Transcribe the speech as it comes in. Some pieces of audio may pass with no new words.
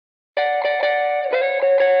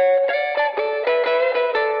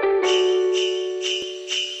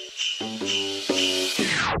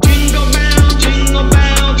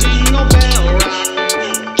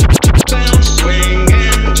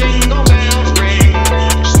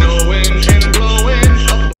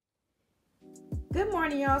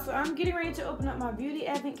getting ready to open up my beauty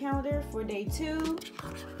advent calendar for day 2.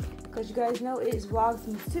 Because you guys know it is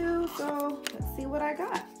Vlogmas 2. So let's see what I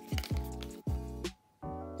got.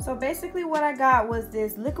 So basically what I got was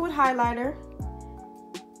this liquid highlighter.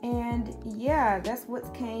 And yeah, that's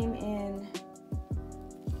what came in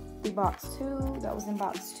the box 2. That was in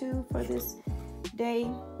box 2 for this day.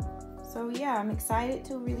 So yeah, I'm excited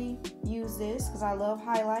to really use this because I love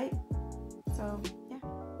highlight. So yeah.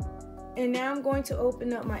 And now I'm going to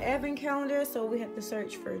open up my advent calendar. So we have to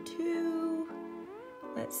search for 2.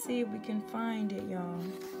 Let's see if we can find it, y'all.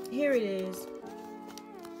 Here it is.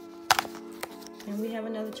 And we have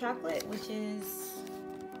another chocolate, which is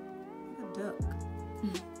a duck.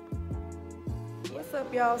 What's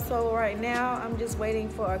up, y'all? So right now I'm just waiting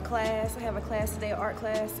for a class. I have a class today, art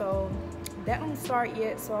class, so that don't start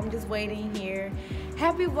yet, so I'm just waiting here.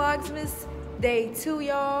 Happy Vlogmas day 2,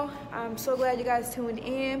 y'all. I'm so glad you guys tuned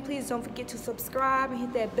in. Please don't forget to subscribe and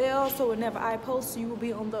hit that bell so whenever I post you will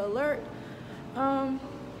be on the alert.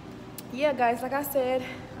 Yeah guys, like I said,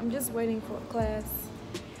 I'm just waiting for a class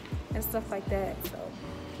and stuff like that. So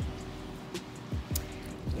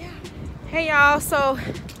yeah. Hey y'all, so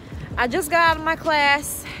I just got out of my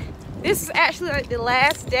class. This is actually like the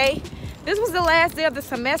last day. This was the last day of the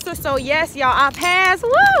semester. So yes, y'all, I passed.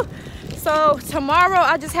 Woo! So tomorrow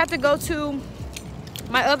I just have to go to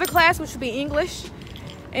my other class, which will be English.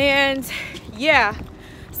 And yeah,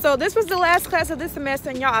 so this was the last class of this semester,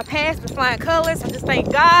 and y'all, I passed with flying colors. I just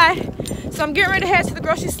thank God. So I'm getting ready to head to the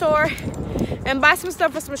grocery store and buy some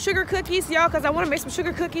stuff for some sugar cookies, y'all, because I want to make some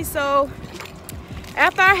sugar cookies. So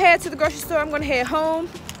after I head to the grocery store, I'm going to head home.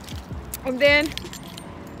 And then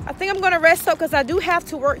I think I'm going to rest up because I do have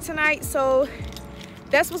to work tonight. So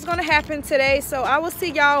that's what's going to happen today. So I will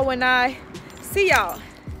see y'all when I see y'all.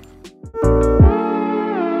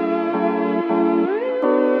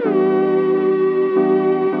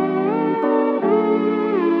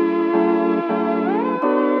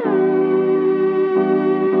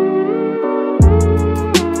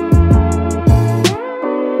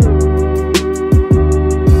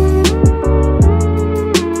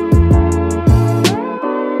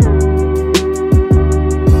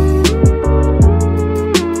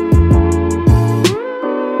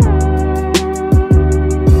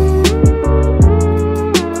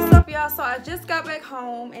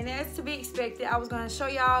 I was going to show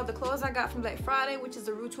y'all the clothes I got from Black Friday, which is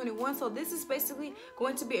a Rue 21. So this is basically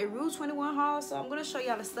going to be a Rue 21 haul. So I'm going to show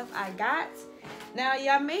y'all the stuff I got. Now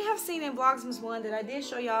y'all may have seen in Vlogmas 1 that I did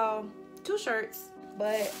show y'all 2 shirts,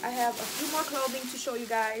 but I have a few more clothing to show you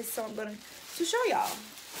guys, so I'm going to show y'all.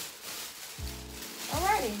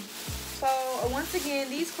 Alrighty, so once again,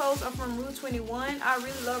 these clothes are from Rue 21. I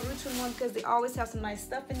really love Rue 21 because they always have some nice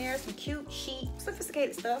stuff in there, some cute, chic,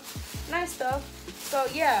 sophisticated stuff, nice stuff. So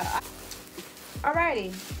yeah.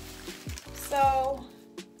 Alrighty, so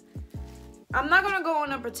I'm not gonna go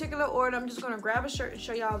in a particular order. I'm just gonna grab a shirt and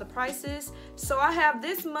show y'all the prices. So I have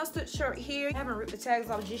this mustard shirt here. I haven't ripped the tags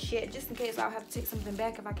off just yet, just in case I'll have to take something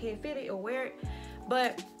back if I can't fit it or wear it.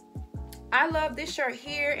 But I love this shirt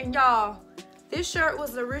here, and y'all, this shirt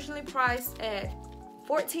was originally priced at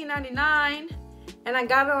 $14.99, and I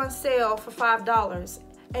got it on sale for $5,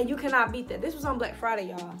 and you cannot beat that. This was on Black Friday,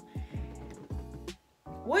 y'all.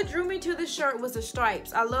 What drew me to this shirt was the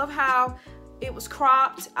stripes. I love how it was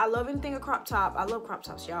cropped. I love anything a crop top. I love crop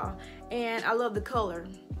tops, y'all. And I love the color.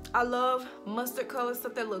 I love mustard color,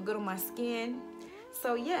 stuff that look good on my skin.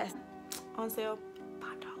 So yes, on sale,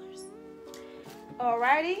 $5.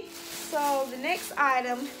 Alrighty, so the next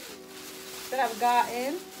item that I've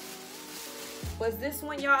gotten was this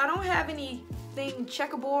one, y'all. I don't have anything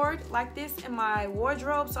checkerboard like this in my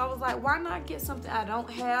wardrobe, so I was like, why not get something I don't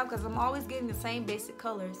have, because I'm always getting the same basic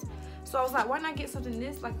colors. So I was like, why not get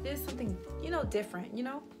something like this, something, you know, different, you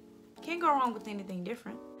know? Can't go wrong with anything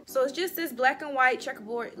different. So it's just this black and white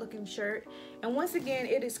checkerboard looking shirt, and once again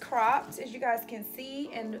it is cropped, as you guys can see.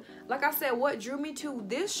 And like I said, what drew me to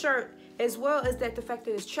this shirt as well is that the fact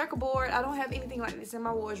that it's checkerboard. I don't have anything like this in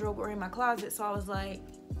my wardrobe or in my closet, so I was like,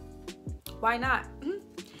 why not?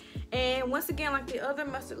 And once again, like the other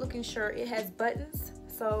mustard looking shirt, it has buttons,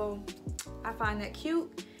 so I find that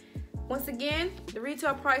cute. Once again, the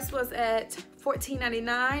retail price was at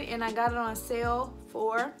 $14.99, and I got it on sale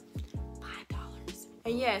for $5.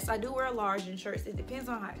 And yes, I do wear a large in shirts. It depends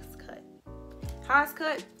on how it's cut. How it's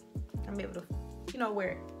cut, I'm able to, you know,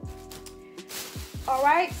 wear it.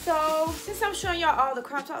 Alright, so since I'm showing y'all all the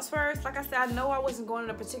crop tops first, like I said, I know I wasn't going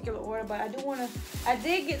in a particular order, but I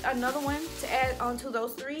did get another one to add onto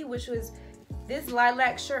those 3, which was this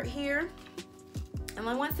lilac shirt here. And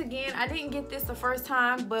then once again, I didn't get this the first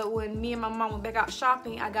time, but when me and my mom went back out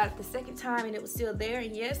shopping, I got it the second time and it was still there.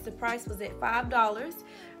 And yes, the price was at $5.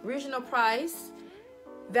 Original price,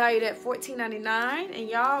 valued at $14.99. And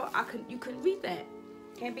y'all, you couldn't beat that.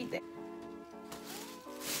 Can't beat that.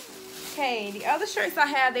 Okay, the other shirts I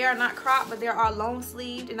have, they are not cropped, but they are long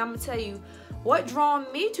sleeved. And I'm gonna tell you, what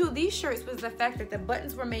drew me to these shirts was the fact that the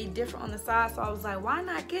buttons were made different on the side. So I was like, why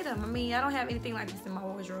not get them? I mean, I don't have anything like this in my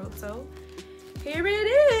wardrobe, so here it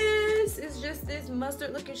is. It's just this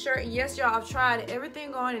mustard looking shirt. And yes, y'all, I've tried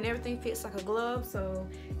everything on and everything fits like a glove. So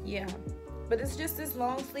yeah, but it's just this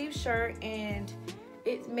long sleeve shirt and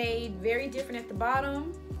it's made very different at the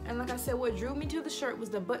bottom. And like I said, what drew me to the shirt was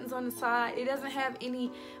the buttons on the side. It doesn't have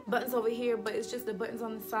any buttons over here, but it's just the buttons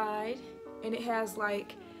on the side. And it has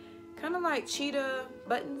like, kind of like cheetah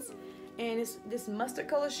buttons. And it's this mustard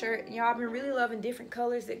color shirt. Y'all, I've been really loving different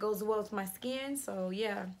colors that goes well with my skin. So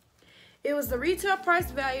yeah. It was the retail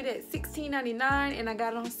price valued at $16.99 and I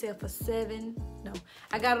got it on sale for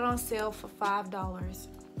I got it on sale for $5.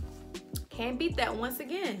 Can't beat that once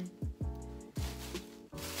again.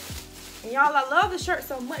 And y'all, I love the shirt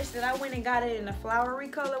so much that I went and got it in a flowery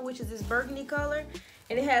color, which is this burgundy color.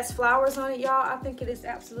 And it has flowers on it, y'all. I think it is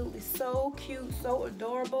absolutely so cute, so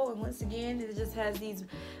adorable. And once again, it just has these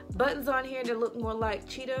buttons on here that look more like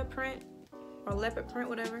cheetah print or leopard print,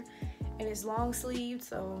 whatever. And it's long sleeved,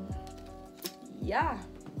 so yeah,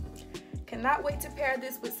 cannot wait to pair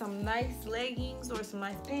this with some nice leggings or some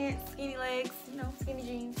nice pants, skinny legs, you know, skinny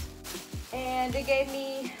jeans. And they gave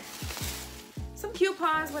me some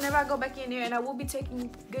coupons whenever I go back in there, and I will be taking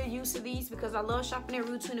good use of these because I love shopping at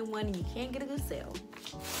Route 21 and you can't get a good sale.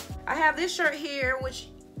 I have this shirt here, which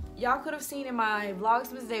y'all could have seen in my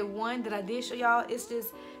VLOGMAS Day 1 that I did show y'all. It's this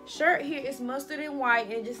shirt here. It's mustard and white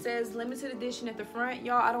and it just says limited edition at the front.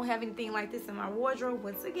 Y'all, I don't have anything like this in my wardrobe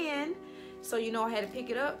once again, so you know I had to pick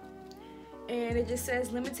it up. And it just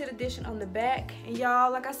says limited edition on the back. And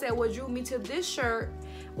y'all, like I said, what drew me to this shirt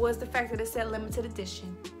was the fact that it said limited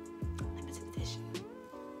edition. Limited edition.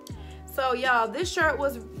 So y'all, this shirt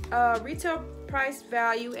was retail price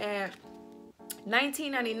value at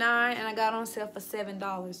 $19.99 and I got on sale for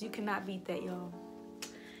 $7. You cannot beat that, y'all.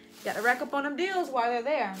 Got to rack up on them deals while they're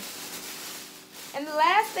there. And the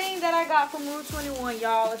last thing that I got from Route 21,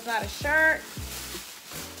 y'all, it's not a shirt,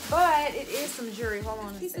 but it is some jewelry. Hold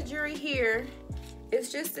on a piece of jewelry here.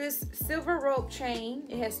 It's just this silver rope chain.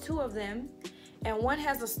 It has two of them. And one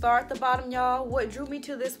has a star at the bottom, y'all. What drew me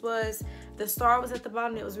to this was the star was at the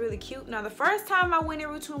bottom. It was really cute. Now, the first time I went in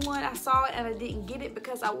Route 21, I saw it and I didn't get it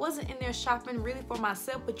because I wasn't in there shopping really for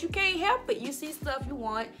myself. But you can't help it. You see stuff you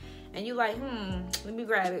want and you like, let me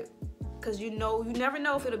grab it. Because you never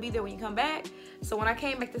know if it'll be there when you come back. So when I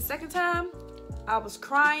came back the second time, I was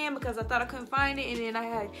crying because I thought I couldn't find it, and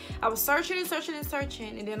then I was searching and searching and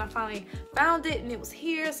searching, and then I finally found it and it was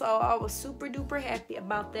here. So I was super duper happy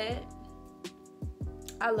about that.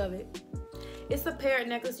 I love it. It's a paired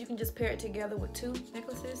necklace. You can just pair it together with two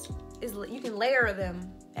necklaces. You can layer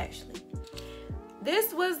them actually.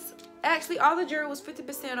 This was actually, all the jewelry was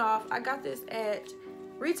 50% off. I got this at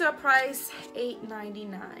retail price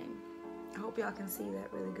 $8.99. I hope y'all can see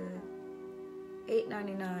that really good.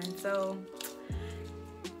 $8.99. So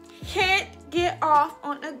can't get off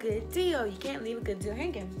on a good deal. You can't leave a good deal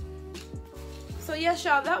hanging. So yes,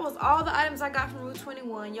 y'all, that was all the items I got from Route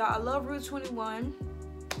 21. Y'all, I love Route 21.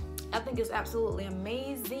 I think it's absolutely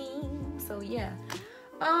amazing. So yeah,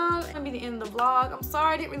 it's gonna be the end of the vlog. I'm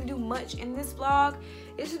sorry I didn't really do much in this vlog.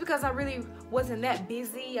 It's just because I really wasn't that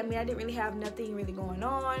busy. I mean, I didn't really have nothing really going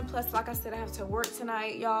on. Plus, like I said, I have to work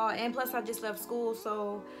tonight, y'all. And plus, I just left school.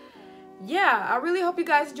 So yeah, I really hope you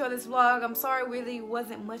guys enjoy this vlog. I'm sorry it really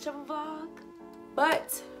wasn't much of a vlog,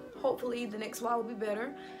 but hopefully the next vlog will be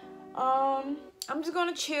better. I'm just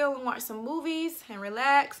gonna chill and watch some movies and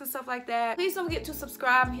relax and stuff like that. Please don't forget to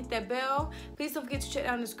subscribe and hit that bell. Please don't forget to check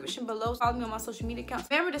out the description below. Follow me on my social media accounts.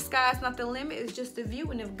 Remember, the sky's not the limit, it's just the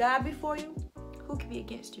view. And if God be for you, who can be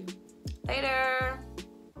against you? Later.